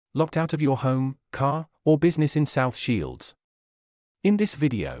locked out of your home, car, or business in South Shields. In this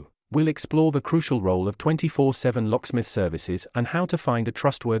video, we'll explore the crucial role of 24/7 locksmith services and how to find a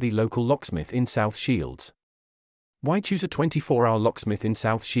trustworthy local locksmith in South Shields. Why choose a 24-hour locksmith in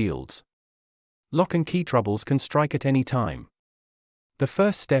South Shields? Lock and key troubles can strike at any time. The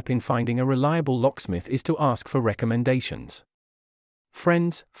first step in finding a reliable locksmith is to ask for recommendations.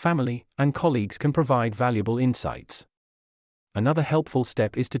 Friends, family, and colleagues can provide valuable insights. Another helpful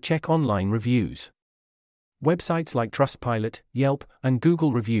step is to check online reviews. Websites like Trustpilot, Yelp, and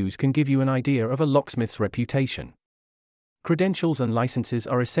Google Reviews can give you an idea of a locksmith's reputation. Credentials and licenses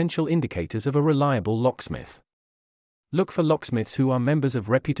are essential indicators of a reliable locksmith. Look for locksmiths who are members of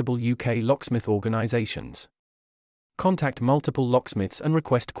reputable UK locksmith organisations. Contact multiple locksmiths and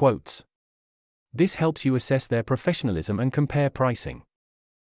request quotes. This helps you assess their professionalism and compare pricing.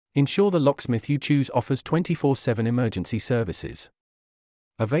 Ensure the locksmith you choose offers 24/7 emergency services.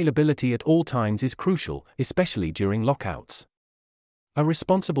 Availability at all times is crucial, especially during lockouts. A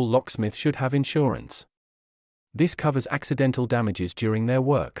responsible locksmith should have insurance. This covers accidental damages during their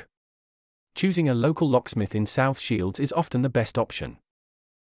work. Choosing a local locksmith in South Shields is often the best option.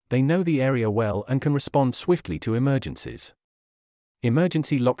 They know the area well and can respond swiftly to emergencies.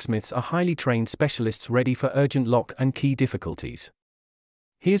 Emergency locksmiths are highly trained specialists ready for urgent lock and key difficulties.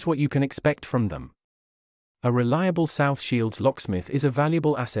 Here's what you can expect from them. A reliable South Shields locksmith is a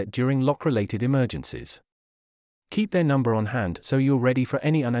valuable asset during lock-related emergencies. Keep their number on hand so you're ready for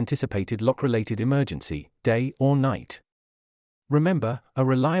any unanticipated lock-related emergency, day or night. Remember, a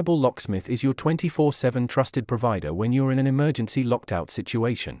reliable locksmith is your 24/7 trusted provider when you're in an emergency locked-out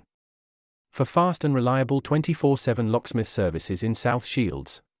situation. For fast and reliable 24/7 locksmith services in South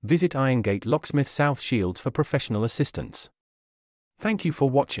Shields, visit Irongate Locksmith South Shields for professional assistance. Thank you for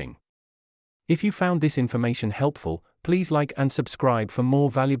watching. If you found this information helpful, please like and subscribe for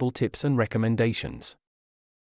more valuable tips and recommendations.